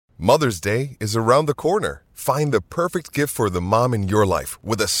Mother's Day is around the corner. Find the perfect gift for the mom in your life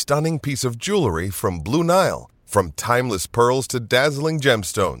with a stunning piece of jewelry from Blue Nile. From timeless pearls to dazzling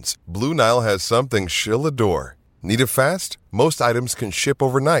gemstones, Blue Nile has something she'll adore. Need it fast? Most items can ship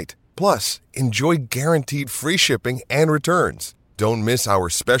overnight. Plus, enjoy guaranteed free shipping and returns. Don't miss our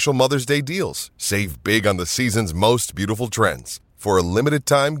special Mother's Day deals. Save big on the season's most beautiful trends. For a limited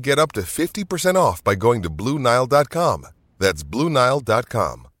time, get up to 50% off by going to BlueNile.com. That's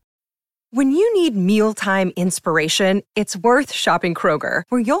BlueNile.com. When you need mealtime inspiration, it's worth shopping Kroger,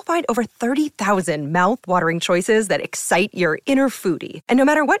 where you'll find over 30,000 mouth-watering choices that excite your inner foodie. And no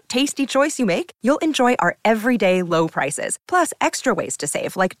matter what tasty choice you make, you'll enjoy our everyday low prices, plus extra ways to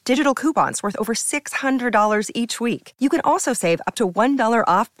save, like digital coupons worth over $600 each week. You can also save up to $1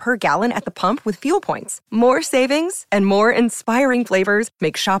 off per gallon at the pump with fuel points. More savings and more inspiring flavors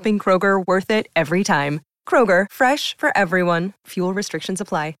make shopping Kroger worth it every time. Kroger, fresh for everyone. Fuel restrictions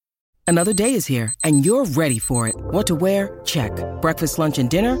apply. Another day is here, and you're ready for it. What to wear? Check. Breakfast, lunch, and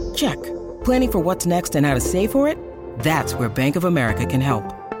dinner? Check. Planning for what's next and how to save for it? That's where Bank of America can help.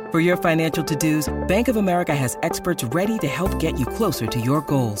 For your financial to-dos, Bank of America has experts ready to help get you closer to your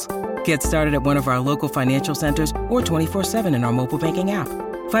goals. Get started at one of our local financial centers or 24/7 in our mobile banking app.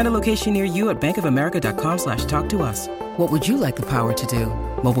 Find a location near you at bankofamerica.com/talktous. What would you like the power to do?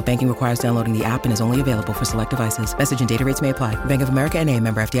 Mobile banking requires downloading the app and is only available for select devices. Message and data rates may apply. Bank of America N.A.,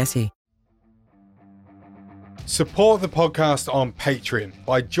 member FDIC. Support the podcast on Patreon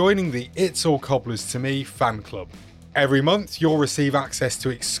by joining the It's All Cobblers to Me fan club. Every month, you'll receive access to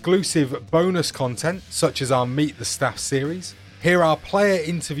exclusive bonus content, such as our Meet the Staff series, hear our player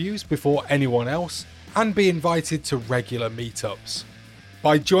interviews before anyone else, and be invited to regular meetups.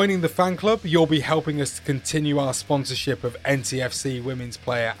 By joining the fan club, you'll be helping us to continue our sponsorship of NTFC women's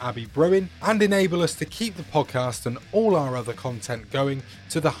player Abby Bruin and enable us to keep the podcast and all our other content going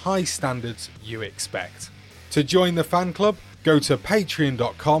to the high standards you expect. To join the fan club, go to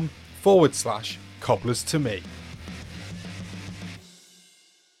patreon.com/cobblers to me.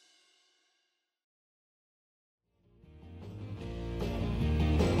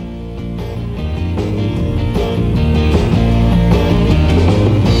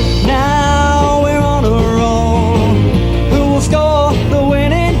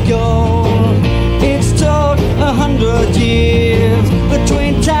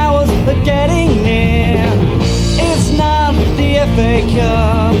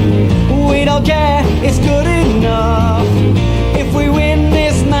 We don't care, it's good enough. If we win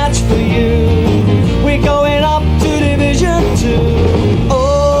this match for you, we're going up to Division 2.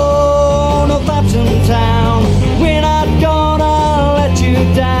 Oh, Northampton Town, we're not gonna let you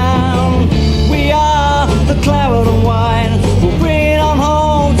down. We are the Claret and Wine, we'll bring it on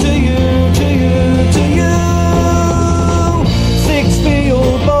home to you, to you, to you.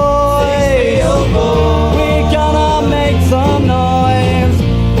 Sixfield boys, we're gonna make some noise.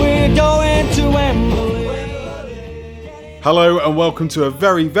 We're going to Wembley. Hello and welcome to a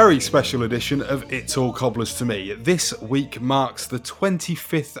very, very special edition of It's All Cobblers to Me. This week marks the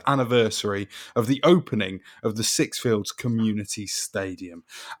 25th anniversary of the opening of the Sixfields Community Stadium.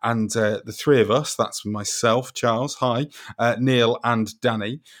 And the three of us, that's myself, Charles, hi, Neil and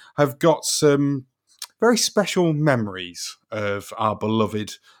Danny, have got some very special memories of our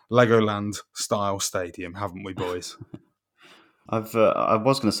beloved Legoland-style stadium, haven't we, boys? I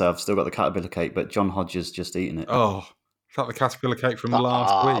was going to say I've still got the caterpillar cake, but John Hodge has just eaten it. Oh, is that the caterpillar cake from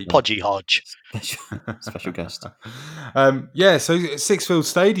last week? Podgy Hodge. Special guest. So Sixfield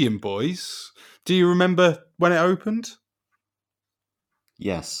Stadium, boys. Do you remember when it opened?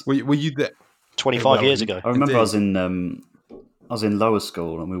 Yes. Were you there? 25 years ago. I remember I was in lower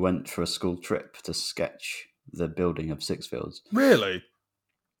school and we went for a school trip to sketch the building of Sixfields. Really?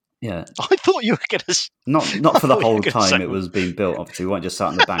 Yeah. I thought you were going to... Not for the whole time it was being built, obviously. We weren't just sat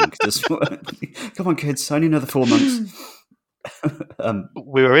on the bank. Just, come on, kids, only another 4 months.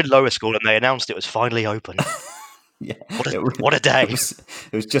 We were in lower school and they announced it was finally open. Yeah. What a day. It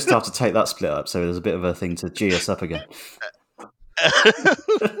was just after Take That split up, so there was a bit of a thing to G us up again.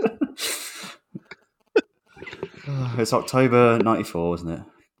 It's October 94, wasn't it?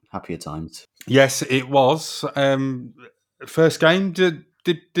 Happier times. Yes, it was. First game, did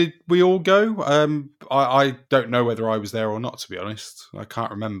we all go? I don't know whether I was there or not, to be honest. I can't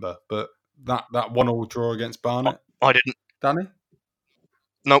remember. But that 1-1 draw against Barnet. I didn't. Danny?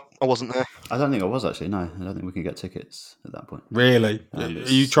 Nope, I wasn't there. I don't think I was, actually. No, I don't think we could get tickets at that point. Really? Are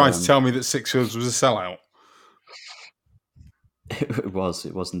you trying to tell me that Sixfields was a sellout? It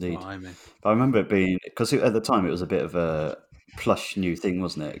was indeed. Blimey. But I remember it being, because at the time it was a bit of a plush new thing,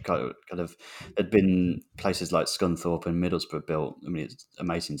 wasn't it? Kind of there'd been places like Scunthorpe and Middlesbrough built. I mean, it's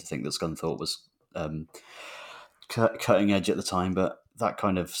amazing to think that Scunthorpe was cutting edge at the time, but that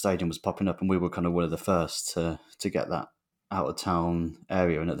kind of stadium was popping up, and we were kind of one of the first to get that out of town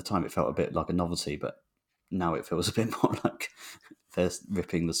area. And at the time, it felt a bit like a novelty, but now it feels a bit more like they're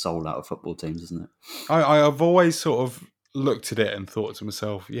ripping the soul out of football teams, isn't it? I've always sort of looked at it and thought to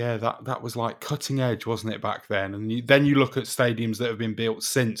myself, yeah, that was like cutting edge, wasn't it, back then? And then you look at stadiums that have been built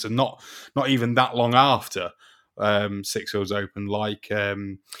since, and not even that long after Sixfields opened, like I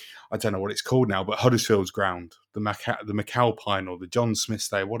don't know what it's called now, but Huddersfield's ground, the McAlpine or the John Smith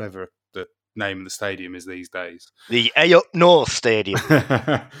Stadium, whatever the name of the stadium is these days. The A Up North Stadium.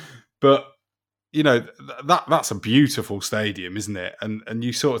 But you know, that's a beautiful stadium, isn't it? And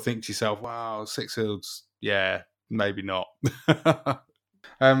you sort of think to yourself, wow, Sixfields, yeah, maybe not.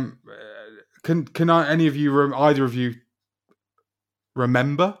 Can either of you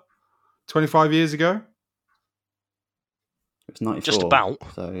remember 25 years ago? It was 94. Just about.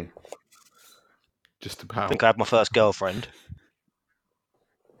 So. Just about. I think I had my first girlfriend.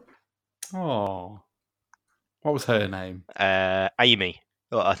 Oh, what was her name? Amy.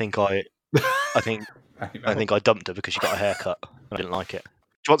 I think I dumped her because she got a haircut. I didn't like it. Do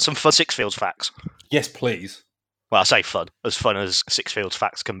you want some fun Sixfields facts? Yes, please. Well, I say fun as Sixfields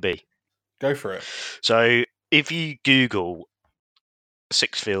facts can be. Go for it. So, if you Google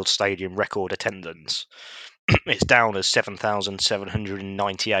Sixfields Stadium record attendance, it's down as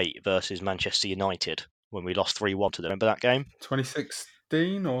 7,798 versus Manchester United when we lost 3-1 to them. Remember that game?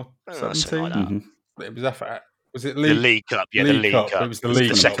 2016 or 17? Like that. Mm-hmm. It was that. Was it the League Cup? Yeah, the League Cup. It was the League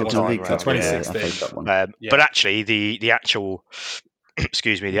Cup. Second time around. 2016. But actually, the actual,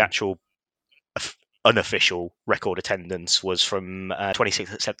 the actual unofficial record attendance was from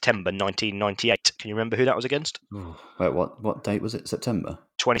 26th of September 1998. Can you remember who that was against? Wait, what date was it? September?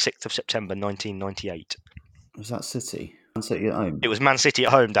 26th of September 1998. Was that City? Man City at home? It was Man City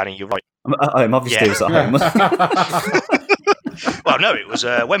at home, Danny, you're right. At home, obviously it was at home. Well, no, it was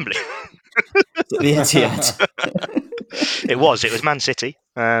Wembley. The Etihad. It was Man City.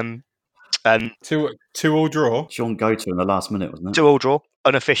 2-2 draw. Sean Goater in the last minute, wasn't it? 2-2 draw.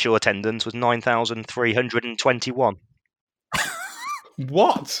 Unofficial attendance was 9,321.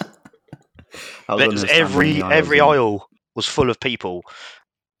 What? Every aisle was full of people.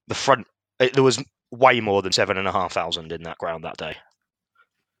 The front, there was way more than 7,500 in that ground that day.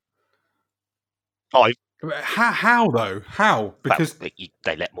 How though? How? Because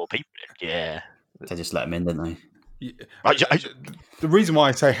they let more people in. Yeah, they just let them in, didn't they? The reason why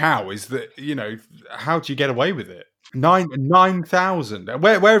I say how is that, you know, how do you get away with it? 9,000.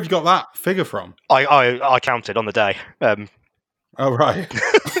 Where have you got that figure from? I counted on the day. Oh right.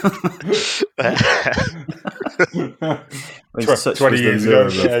 20 years ago.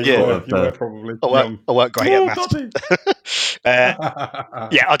 You were probably. I weren't great at maths. Yeah,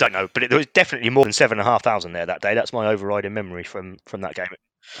 I don't know, but there was definitely more than 7,500 there that day. That's my overriding memory from that game.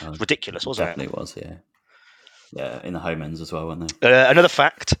 It was ridiculous, wasn't it? Definitely was, yeah. Yeah, in the home ends as well, weren't they? Another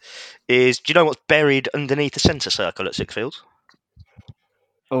fact is, do you know what's buried underneath the centre circle at Sixfields?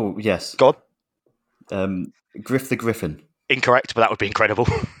 Oh, yes. God. Griff the Griffin. Incorrect, but that would be incredible.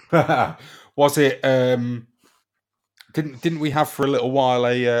 Was it? Didn't we have for a little while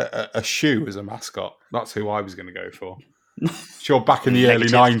a shoe as a mascot? That's who I was going to go for. Sure, back in the early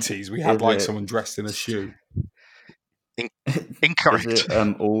 90s, we had someone dressed in a shoe. Incorrect.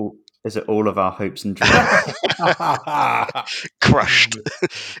 Is it all of our hopes and dreams? Crushed.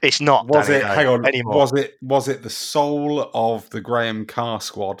 It's not. Was Danny, it? Hang on. Anymore. Was it the soul of the Graham Carr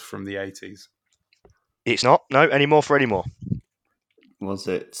squad from the 80s? It's not. No, anymore for anymore. Was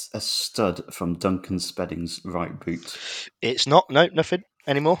it a stud from Duncan Spedding's right boot? It's not. No, nothing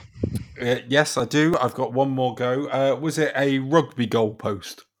anymore. Yes, I do. I've got one more go. Was it a rugby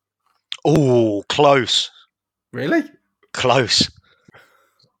goalpost? Oh, close. Really? Close.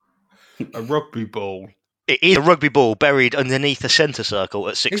 A rugby ball. It is a rugby ball buried underneath the centre circle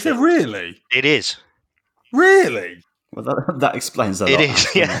at Sixfields. Is it really? It is. Really? Well, that explains a lot. It is.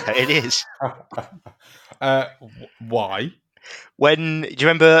 Yeah, it is. Why? Do you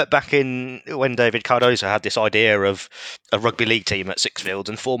remember back when David Cardozo had this idea of a rugby league team at Sixfields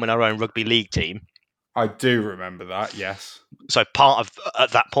and forming our own rugby league team? I do remember that, yes. So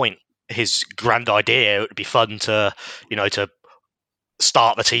at that point, his grand idea would be fun to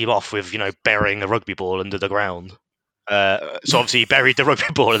start the team off with, burying a rugby ball under the ground. So obviously he buried the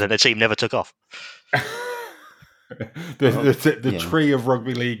rugby ball and then the team never took off. The tree of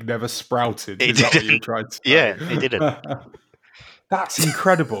rugby league never sprouted. Is that what you tried to say? Yeah, it didn't. That's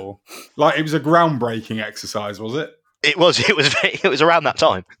incredible. Like, it was a groundbreaking exercise, was it? It was around that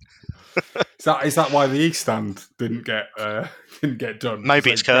time. Is that why the East Stand didn't get done?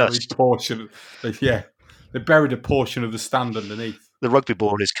 Maybe it's cursed. They buried a portion of the stand underneath. The rugby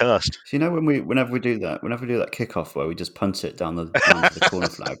ball is cursed. So whenever we do that kickoff where we just punt it down to the corner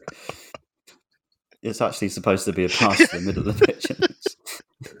flag, it's actually supposed to be a pass to the middle of the pitch.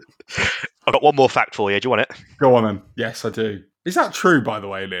 I've got one more fact for you. Do you want it? Go on then. Yes, I do. Is that true, by the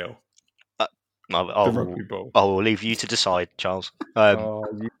way, Neil? The rugby ball. I will leave you to decide, Charles.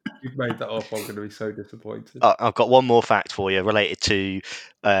 You've made that up. I'm going to be so disappointed. I've got one more fact for you related to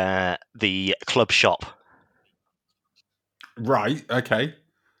the club shop. Right, okay.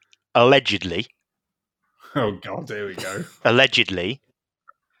 Allegedly. Oh, God, here we go. Allegedly,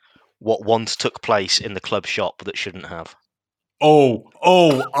 what once took place in the club shop that shouldn't have. Oh,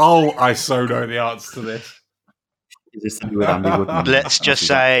 I so know the answer to this. Is this with Andy Woodman? Let's just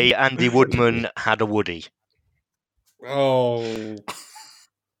say Andy Woodman had a Woody. Oh.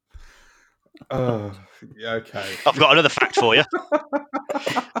 Yeah, okay. I've got another fact for you.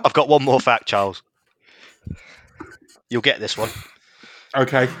 I've got one more fact, Charles. You'll get this one.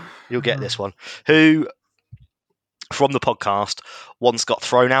 Okay. You'll get this one. Who, from the podcast, once got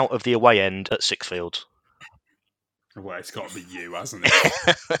thrown out of the away end at Sixfields? Well, it's got to be you, hasn't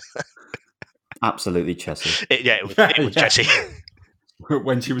it? Absolutely, Chessie. It was Jessie.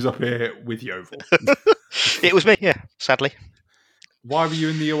 When she was up here with Yeovil. It was me, yeah, sadly. Why were you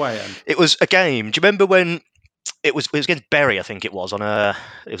in the away end? It was a game. Do you remember when it was against Bury, I think it was, it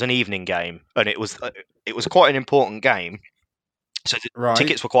was an evening game, and it was quite an important game. So the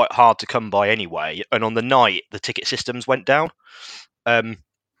tickets were quite hard to come by anyway, and on the night the ticket systems went down. And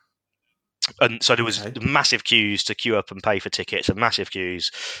so there was massive queues to queue up and pay for tickets, and massive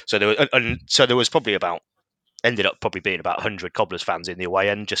queues. So there was probably ended up being about 100 Cobblers fans in the away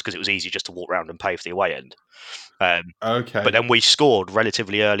end, just because it was easy just to walk around and pay for the away end. Okay. But then we scored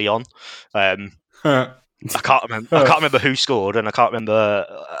relatively early on. I can't remember who scored, and I can't remember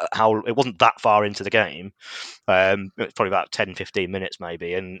how. It wasn't that far into the game. It was probably about 10, 15 minutes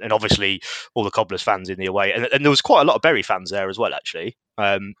maybe, and obviously all the Cobblers fans in the away, and there was quite a lot of Bury fans there as well, actually.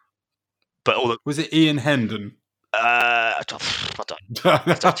 But was it Ian Hendon? I don't know. I'm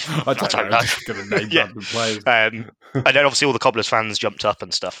just going to name random players. And then obviously all the Cobblers fans jumped up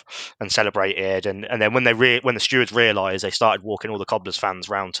and stuff and celebrated, and then when the stewards realised, they started walking all the Cobblers fans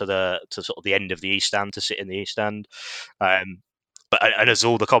round to sort of the end of the East Stand to sit in the East Stand. But as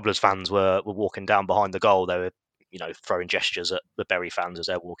all the Cobblers fans were walking down behind the goal, they were throwing gestures at the Bury fans as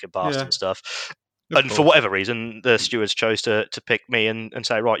they're walking past and stuff. And for whatever reason, the stewards chose to pick me and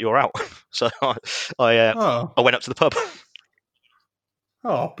say, right, you're out. So I went up to the pub.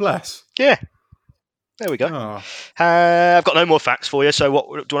 Oh, bless. Yeah. There we go. Oh. I've got no more facts for you. So do you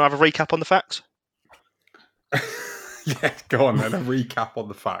want to have a recap on the facts? Yeah, go on then. A recap on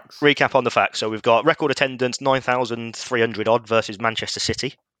the facts. Recap on the facts. So we've got record attendance, 9,300 odd versus Manchester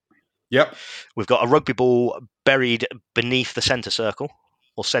City. Yep. We've got a rugby ball buried beneath the centre circle.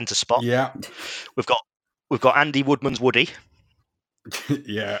 Or centre spot. Yeah. We've got Andy Woodman's Woody.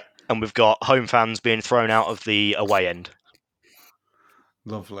 Yeah. And we've got home fans being thrown out of the away end.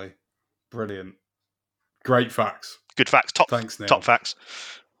 Lovely. Brilliant. Great facts. Good facts. Thanks, Neil. Top facts.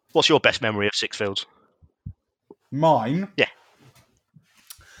 What's your best memory of Sixfields? Mine? Yeah.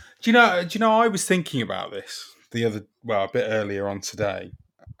 Do you know I was thinking about this a bit earlier on today.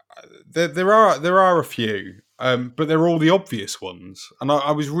 There are a few. But they're all the obvious ones. And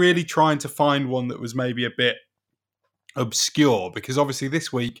I was really trying to find one that was maybe a bit obscure, because obviously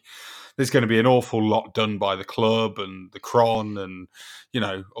this week there's going to be an awful lot done by the club and the Cron, and,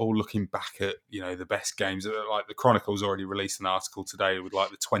 all looking back at, the best games. Like the Chronicle's already released an article today with like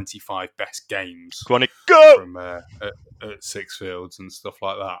the 25 best games from at Sixfields and stuff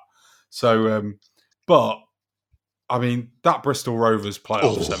like that. So, but I mean, that Bristol Rovers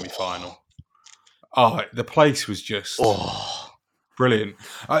playoff semi-final. Oh, the place was just brilliant.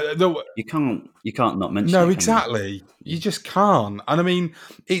 You can't not mention. No, it, exactly. You just can't. And I mean,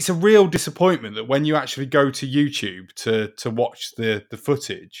 it's a real disappointment that when you actually go to YouTube to watch the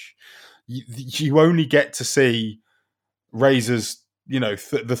footage, you only get to see Razor's,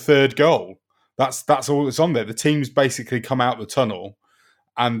 the third goal. That's all that's on there. The team's basically come out the tunnel,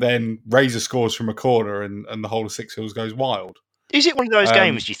 and then Razor scores from a corner, and the whole of Sixfields goes wild. Is it one of those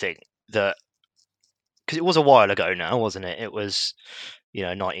games, do you think, that... Because it was a while ago now, wasn't it? It was,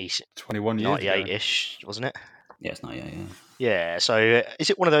 21 years 98-ish, wasn't it? Yeah, it's 98, yeah. Yeah, so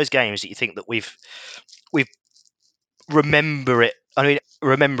is it one of those games that you think that we've remember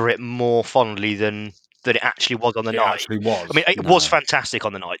it more fondly than it actually was on the night? It actually was. I mean, it was fantastic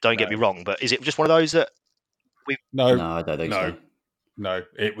on the night, don't get me wrong, but is it just one of those that No, I don't think so. No,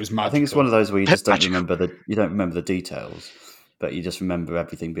 it was magical. I think it's one of those where you just don't remember the details, but you just remember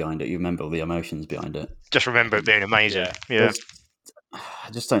everything behind it. You remember all the emotions behind it. Just remember it being amazing. Yeah. I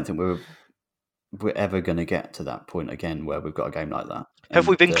just don't think we're ever going to get to that point again where we've got a game like that. Have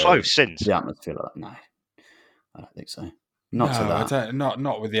we been close since? The atmosphere like that? No, I don't think so. Not to that.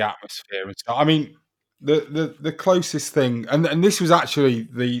 Not with the atmosphere and stuff. I mean, the closest thing, and this was actually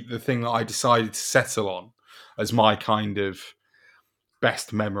the thing that I decided to settle on as my kind of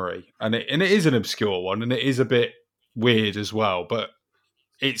best memory, and it is an obscure one, and it is a bit weird as well, but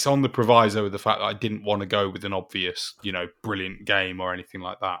it's on the proviso of the fact that I didn't want to go with an obvious, brilliant game or anything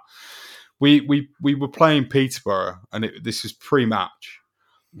like that. We were playing Peterborough, and this was pre-match,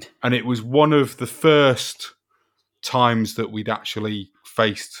 and it was one of the first times that we'd actually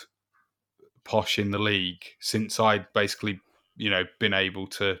faced Posh in the league since I'd basically, been able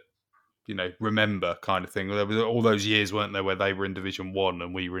to, remember kind of thing. There was all those years, weren't there, where they were in Division 1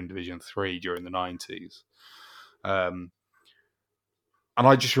 and we were in Division 3 during the 90s. And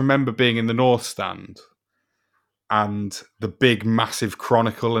I just remember being in the North Stand and the big, massive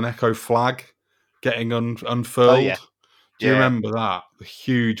Chronicle and Echo flag getting unfurled. Oh, yeah. Do you remember that? The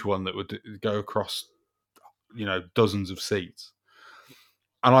huge one that would go across, dozens of seats.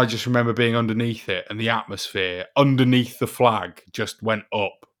 And I just remember being underneath it, and the atmosphere underneath the flag just went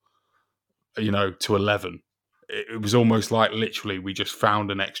up, to 11. It was almost like literally we just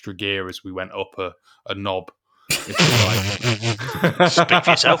found an extra gear as we went up a knob. Speak for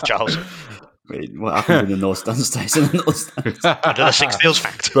yourself, Charles. What happened in the North Stand stays in the North Stand. Under the Six Fields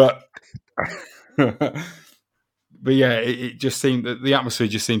fact. But yeah, it just seemed that the atmosphere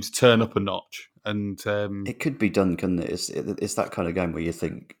just seemed to turn up a notch. And it could be done, couldn't it? It's that kind of game where you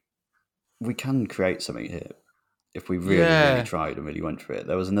think we can create something here if we really tried and really went for it.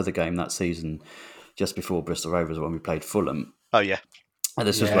 There was another game that season just before Bristol Rovers when we played Fulham. Oh yeah, and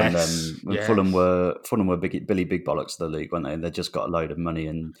this was when Fulham were Billy Big Bollocks of the league, weren't they? And they just got a load of money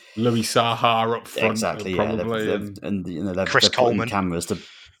and Louis Saha up front, exactly. Probably, they're Chris Coleman cameras to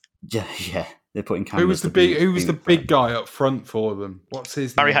they're putting cameras. Who was the big guy up front for them? What's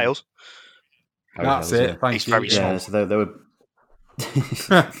his Barry name? Hales. That's it. Thank He's you. very small. Yeah, so they were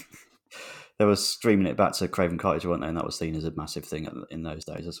they were streaming it back to Craven Cottage, weren't they? And that was seen as a massive thing in those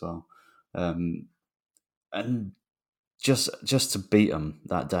days as well. And just to beat them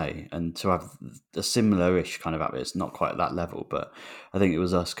that day and to have a similar-ish kind of atmosphere, it's not quite at that level, but I think it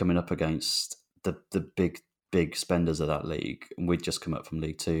was us coming up against the big spenders of that league, and we'd just come up from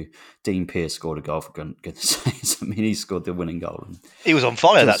League 2. Dean Pearce scored a goal, for goodness sakes. I mean, he scored the winning goal. He was on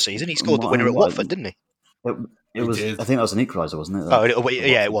fire that season. He scored the winner at Watford, didn't he? It was. I think that was an equaliser, wasn't it? Oh,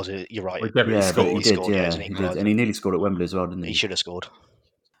 yeah, it was. You're right. He did. And he nearly scored at Wembley as well, didn't he? He should have scored.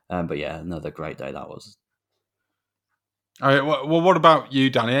 But yeah, another great day that was. All right, well, what about you,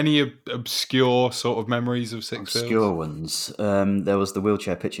 Danny? Any obscure sort of memories of Sixfields? Obscure ones. There was the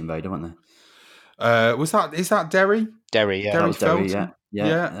wheelchair pitch invader, wasn't there? Is that Derry? Derry, yeah. That was Derry, yeah.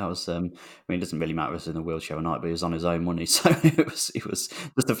 Yeah. That was. I mean, it doesn't really matter if he was in a wheelchair or not, but he was on his own, wasn't he? So it was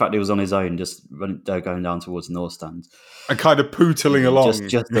just the fact he was on his own, just going down towards the North Stand and kind of pootling along.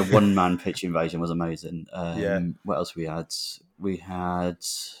 Just the one-man pitch invasion was amazing. Yeah. What else we had? We had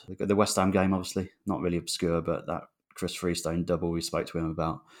the West Ham game, obviously not really obscure, but that Chris Freestone double we spoke to him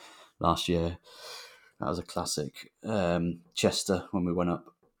about last year. That was a classic. Chester when we went up.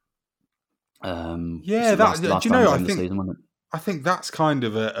 Do you know? I think that's kind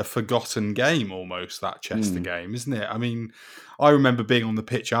of a forgotten game almost, that Chester game, isn't it? I mean, I remember being on the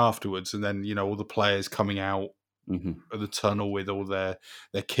pitch afterwards, and then all the players coming out of the tunnel with all their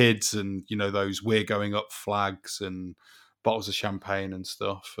kids, and those "we're going up" flags and bottles of champagne and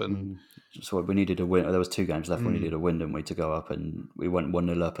stuff. And so we needed a win. There was 2 games left. We needed a win, didn't we, to go up, and we went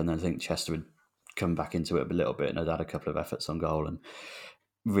 1-0 up, and then I think Chester had come back into it a little bit and had had a couple of efforts on goal and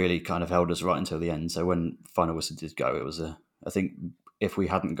really kind of held us right until the end. So when final whistle did go, it was I think if we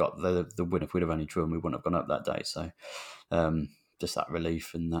hadn't got the win, if we'd have only drawn, we wouldn't have gone up that day. So just that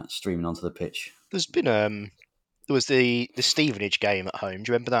relief and that streaming onto the pitch. There's been there was the Stevenage game at home.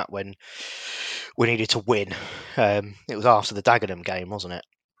 Do you remember that when we needed to win? It was after the Dagenham game, wasn't it?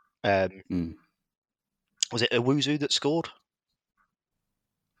 Was it Owuzu that scored?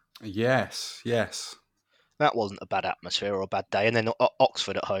 Yes. That wasn't a bad atmosphere or a bad day. And then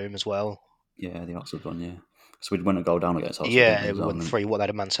Oxford at home as well. Yeah, the Oxford one, yeah. So we went a goal down against Oxford. Yeah, we won 3-1. They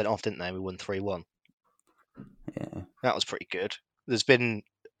had a man sent off, didn't they? We won 3-1. Yeah. That was pretty good. There's been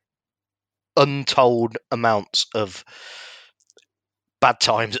untold amounts of bad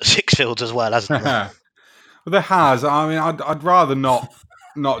times at Sixfields as well, hasn't there? Well, there has. I mean, I'd rather not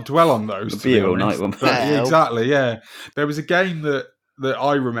not dwell on those. It'll To be be here all night, honest. won't But we? exactly, yeah. There was a game that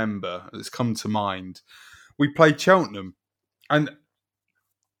I remember that's come to mind. We played Cheltenham, and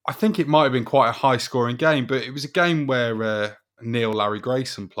I think it might have been quite a high-scoring game, but it was a game where Neil Larry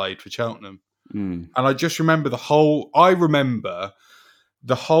Grayson played for Cheltenham. Mm. And I just remember the whole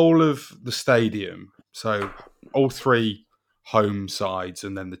of the stadium. So all three home sides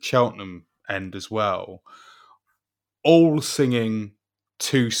and then the Cheltenham end as well, all singing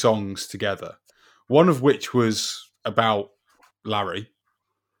two songs together. One of which was about Larry,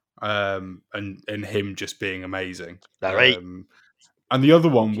 and him just being amazing. Larry. And the other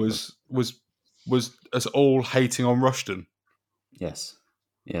one was us all hating on Rushden. Yes.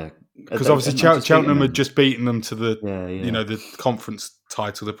 Yeah. Because obviously Cheltenham had just beaten them to the the conference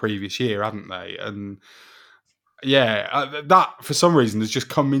title the previous year, hadn't they? And that for some reason has just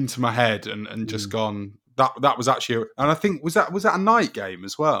come into my head and just gone. That was actually, and I think was that a night game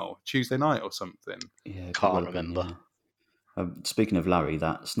as well, Tuesday night or something. Yeah, Can't remember. Speaking of Larry,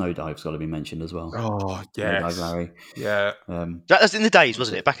 that snow dive's got to be mentioned as well. Oh yes, Snow dive Larry. Yeah, that was in the days,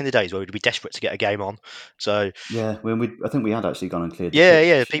 wasn't it? Back in the days where we'd be desperate to get a game on. So yeah, I think we had actually gone and cleared.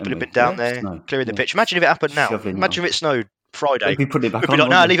 People had been down there clearing the pitch. Imagine if it happened now. Imagine if it snowed Friday. We'd put it back on. Like,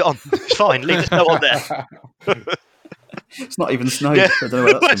 no, leave it on. It's fine. Leave the snow on there. It's not even snowed. Yeah. I don't know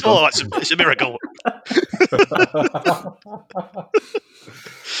where that's come from. It's a miracle.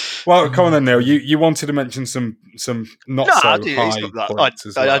 Well, come on then, Neil. You wanted to mention some not so high points as well.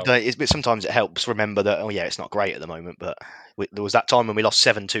 But sometimes it helps remember that. Oh yeah, it's not great at the moment, but there was that time when we lost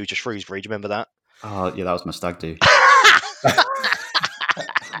 7-2 to Shrewsbury. Do you remember that? Oh yeah, that was my stag do.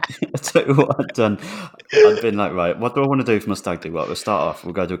 I tell you what I'd done. I'd been like, right, what do I want to do for my stag do? Well, we'll start off.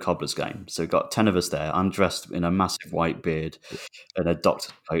 We'll go to a cobbler's game. So we've got 10 of us there. I'm dressed in a massive white beard and a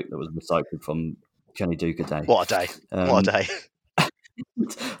doctor's coat that was recycled from Kenny Duca Day. What a day! What a day!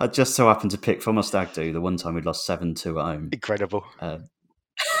 I just so happened to pick from my stag do the one time we'd lost 7-2 at home. Incredible. And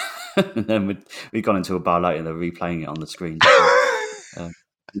then we'd gone into a bar later and they were replaying it on the screen. At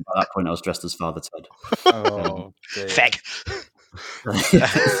that point, I was dressed as Father Ted. Oh, Feg.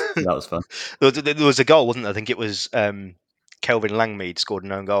 That was fun. There was a goal, wasn't there? I think it was Kelvin Langmead scored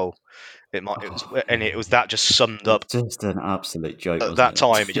an own goal. It was that just summed up. Just an absolute joke. At that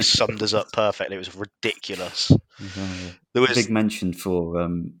time, it just summed us up perfectly. It was ridiculous. There was a big mention for.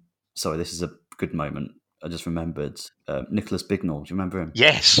 Sorry, this is a good moment. I just remembered Nicholas Bignall. Do you remember him?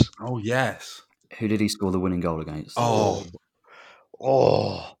 Yes. Oh yes. Who did he score the winning goal against?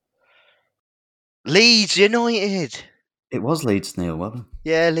 Leeds United. It was Leeds, Neil, wasn't it?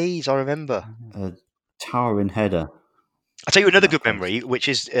 Yeah, Leeds. I remember. A towering header. I'll tell you another good memory, which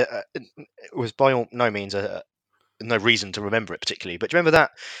is was by no means no reason to remember it particularly. But do you remember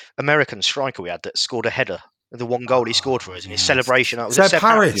that American striker we had that scored a header? The one goal he scored for us in his celebration. Was Seb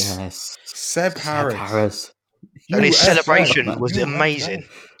Harris. Yes. Seb Harris. And his celebration was amazing.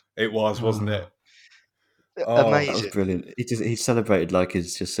 It was, wasn't it? Amazing. That was brilliant. He celebrated like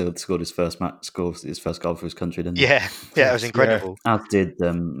he's just scored his first goal for his country, didn't he? Yeah, it was incredible. Yeah. As did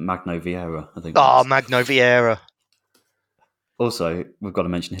Magno Vieira, I think. Magno Vieira. Also, we've got to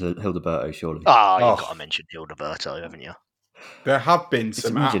mention Hildeberto, surely. You've got to mention Hildeberto, haven't you? There have been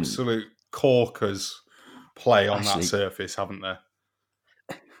some absolute corkers play on that surface, haven't there?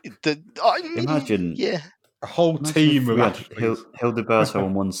 Imagine a whole team of Hildeberto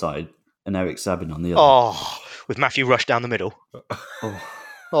on one side and Eric Sabin on the other. With Matthew Rush down the middle.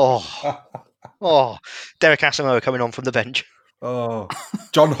 Derek Asamoah coming on from the bench.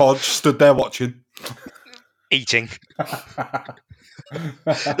 John Hodge stood there watching. Eating.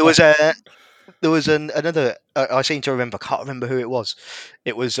 There was another. I seem to remember. Can't remember who it was.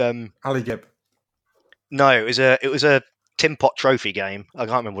 It was Ali Gibb. No, it was a Tin Pot Trophy game. I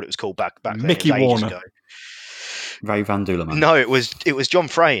can't remember what it was called back then. Mickey Warner. Ago. Ray Van Doorman. No, it was John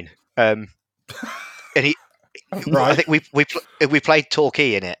Frayne. And he. Right. I think we played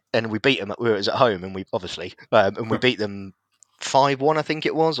Torquay in it, and we beat them. It was at home, and we beat them 5-1, I think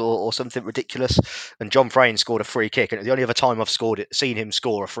it was, or something ridiculous. And John Frayne scored a free kick, and it's the only other time I've seen him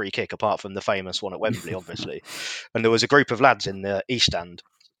score a free kick, apart from the famous one at Wembley, obviously. And there was a group of lads in the East Stand.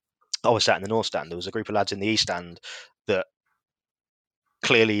 I was sat in the North Stand. There was a group of lads in the East Stand that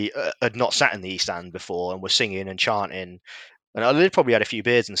clearly had not sat in the East Stand before and were singing and chanting. And they probably had a few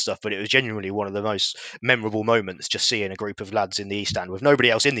beers and stuff, but it was genuinely one of the most memorable moments, just seeing a group of lads in the East Stand with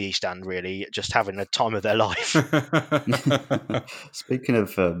nobody else in the East Stand, really, just having a time of their life. Speaking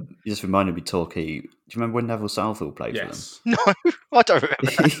of, you just reminded me, Torquay. Do you remember when Neville Southall played for them? No, I don't remember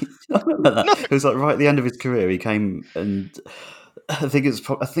that. I remember that. No. It was like right at the end of his career. He came and I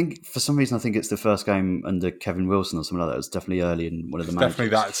think for some reason, I think it's the first game under Kevin Wilson or something like that. It was definitely early in one of the managers.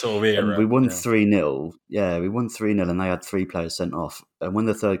 Definitely that sort of era. And we won 3-0. Yeah, we won 3-0 and they had 3 players sent off. And when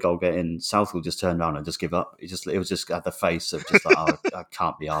the third goal got in, Southall just turned around and just give up. It was just at the face of just like, oh, I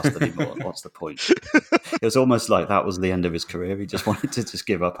can't be asked anymore. What's the point? It was almost like that was the end of his career. He just wanted to just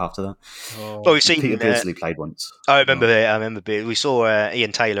give up after that. Well, we've seen Peter Beardsley played once. I remember. We saw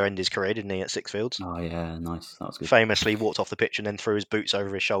Ian Taylor end his career, didn't he, at Sixfields? Oh yeah, nice. That was good. Famously walked off the pitch and then threw his boots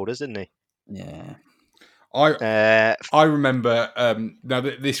over his shoulders, didn't he? Yeah. I remember. Now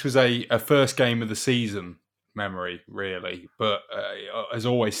this was a first game of the season memory, really, but has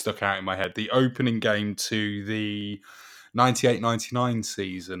always stuck out in my head. The opening game to the 98-99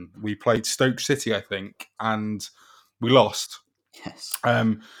 season, we played Stoke City, I think, and we lost. Yes.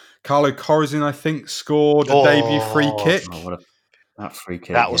 Carlo Corazin, I think, scored a debut free kick. Oh, that free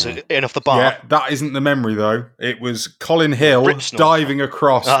kick. That was in off the bar. Yeah, that isn't the memory, though. It was Colin Hill diving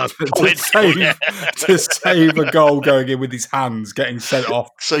across to save a goal going in with his hands, getting sent off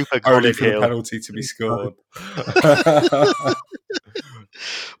Super only for the penalty to be scored.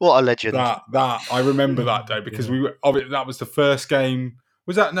 What a legend. That I remember that day because that was the first game.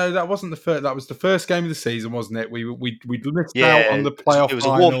 Was that? No, that wasn't the first. That was the first game of the season, wasn't it? We'd missed out on the playoff. It was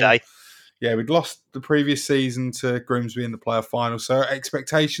final. A warm day. Yeah, we'd lost the previous season to Grimsby in the playoff final, so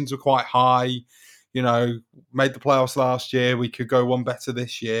expectations were quite high. You know, made the playoffs last year. We could go one better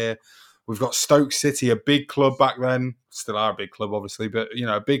this year. We've got Stoke City, a big club back then, still are a big club, obviously, but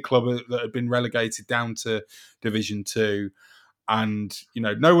a big club that had been relegated down to Division 2. And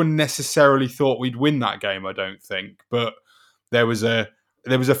no one necessarily thought we'd win that game. I don't think, but there was a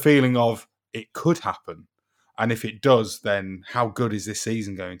feeling of it could happen, and if it does, then how good is this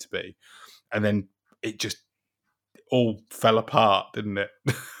season going to be? And then it just all fell apart, didn't it?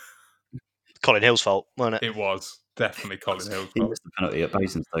 Colin Hill's fault, wasn't it? It was definitely Colin Hill's fault. He missed the penalty at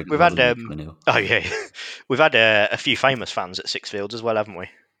Basingstoke. We've had we've had a few famous fans at Sixfields as well, haven't we?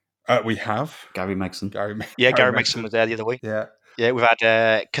 We have Gary Megson. Gary Megson was there the other week. Yeah. We've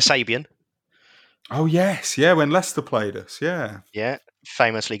had Kasabian. Oh yes, yeah. When Leicester played us, yeah.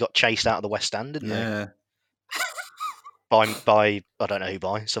 Famously got chased out of the West Stand, didn't they? By I don't know who,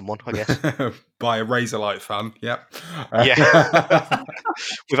 by someone, I guess. By a Razorlight fan, yep. Yeah.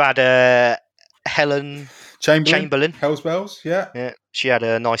 We've had Helen Chamberlain. Hell's Bells, yeah. She had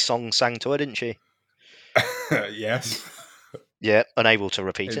a nice song sang to her, didn't she? Yes. Yeah, unable to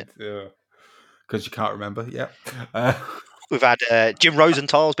repeat it. Because you can't remember, yeah. We've had Jim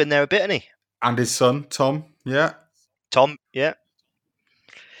Rosenthal's been there a bit, hasn't he? And his son, Tom, yeah. Tom, yeah.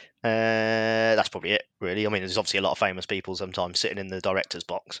 That's probably it, really. I mean, there's obviously a lot of famous people sometimes sitting in the director's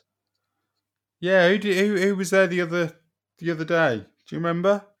box. Yeah, who was there the other day? Do you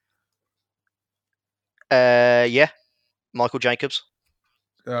remember? Yeah, Michael Jacobs.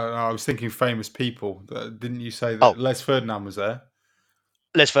 I was thinking famous people. Didn't you say that Les Ferdinand was there?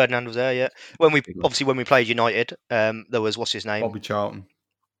 Les Ferdinand was there, yeah. When we played United, there was, what's his name? Bobby Charlton.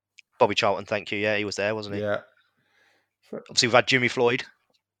 Bobby Charlton, thank you. Yeah, he was there, wasn't he? Yeah. Obviously, we've had Jimmy Floyd.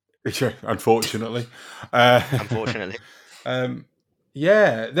 Unfortunately. Unfortunately.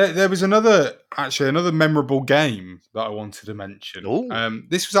 Yeah, there was another memorable game that I wanted to mention.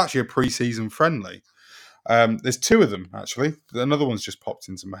 This was actually a pre-season friendly. There's 2 of them, actually. Another one's just popped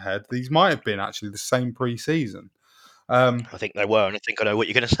into my head. These might have been actually the same pre-season. I think they were, and I think I know what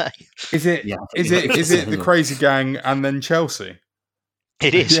you're going to say. Is it? Yeah, is it the Crazy Gang and then Chelsea?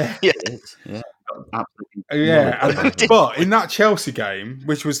 It is. Yeah. Yeah. Absolutely. Yeah. But in that Chelsea game,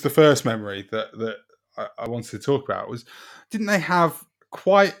 which was the first memory that I wanted to talk about, didn't they have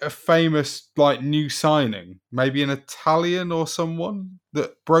quite a famous new signing? Maybe an Italian or someone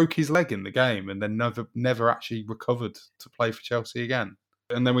that broke his leg in the game and then never actually recovered to play for Chelsea again.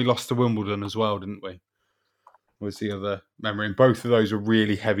 And then we lost to Wimbledon as well, didn't we? Was the other memory. And both of those were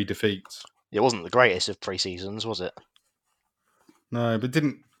really heavy defeats. It wasn't the greatest of pre-seasons, was it? No, but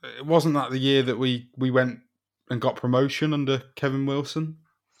it wasn't that the year that we went and got promotion under Kevin Wilson?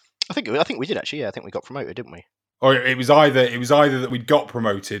 I think we did actually. Yeah, I think we got promoted, didn't we? Or it was either that we'd got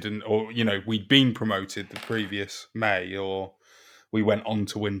promoted or we'd been promoted the previous May, or we went on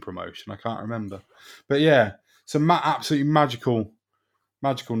to win promotion. I can't remember, but yeah, some absolutely magical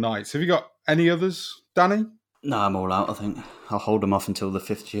nights. Have you got any others, Danny? No, I'm all out. I think I'll hold them off until the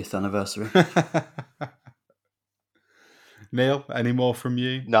 50th anniversary. Neil, any more from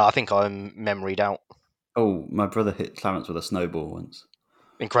you? No, I think I'm memoried out. Oh, my brother hit Clarence with a snowball once.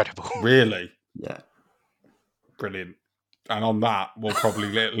 Incredible. Really? Yeah. Brilliant. And on that, we'll probably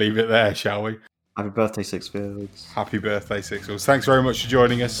leave it there, shall we? Happy birthday, Sixfields. Happy birthday, Sixfields. Thanks very much for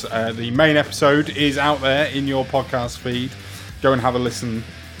joining us. The main episode is out there in your podcast feed. Go and have a listen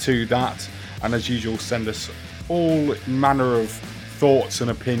to that. And as usual, send us all manner of thoughts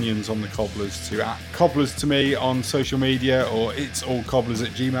and opinions on the Cobblers to @cobblers2me on social media, or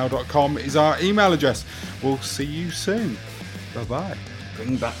itsallcobblers@gmail.com is our email address. We'll see you soon. Bye-bye.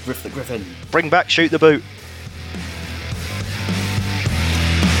 Bring back Griff the Griffin. Bring back Shoot the Boot.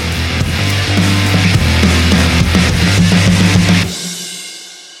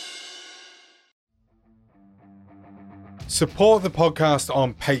 Support the podcast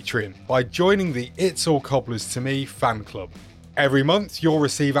on Patreon by joining the It's All Cobblers to Me fan club. Every month, you'll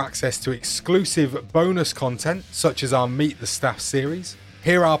receive access to exclusive bonus content, such as our Meet the Staff series,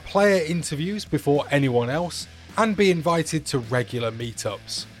 hear our player interviews before anyone else, and be invited to regular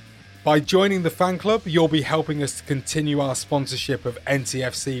meetups. By joining the fan club, you'll be helping us to continue our sponsorship of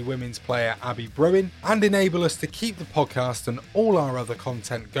NTFC women's player Abby Bruin and enable us to keep the podcast and all our other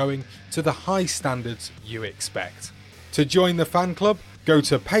content going to the high standards you expect. To join the fan club, go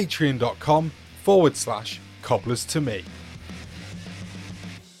to patreon.com/cobblers2me.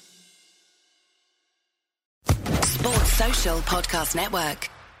 Sports Social Podcast Network.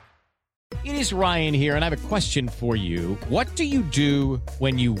 It is Ryan here, and I have a question for you. What do you do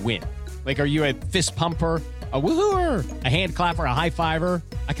when you win? Like, are you a fist pumper, a woohooer, a hand clapper, a high fiver?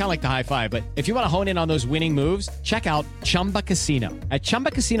 I kind of like the high five, but if you want to hone in on those winning moves, check out Chumba Casino. At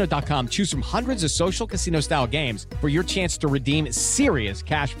ChumbaCasino.com, choose from hundreds of social casino-style games for your chance to redeem serious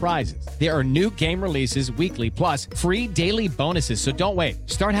cash prizes. There are new game releases weekly, plus free daily bonuses, so don't wait.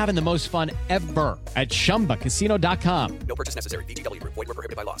 Start having the most fun ever at ChumbaCasino.com. No purchase necessary. VGW Group. Void where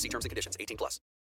prohibited by law. See terms and conditions. 18+.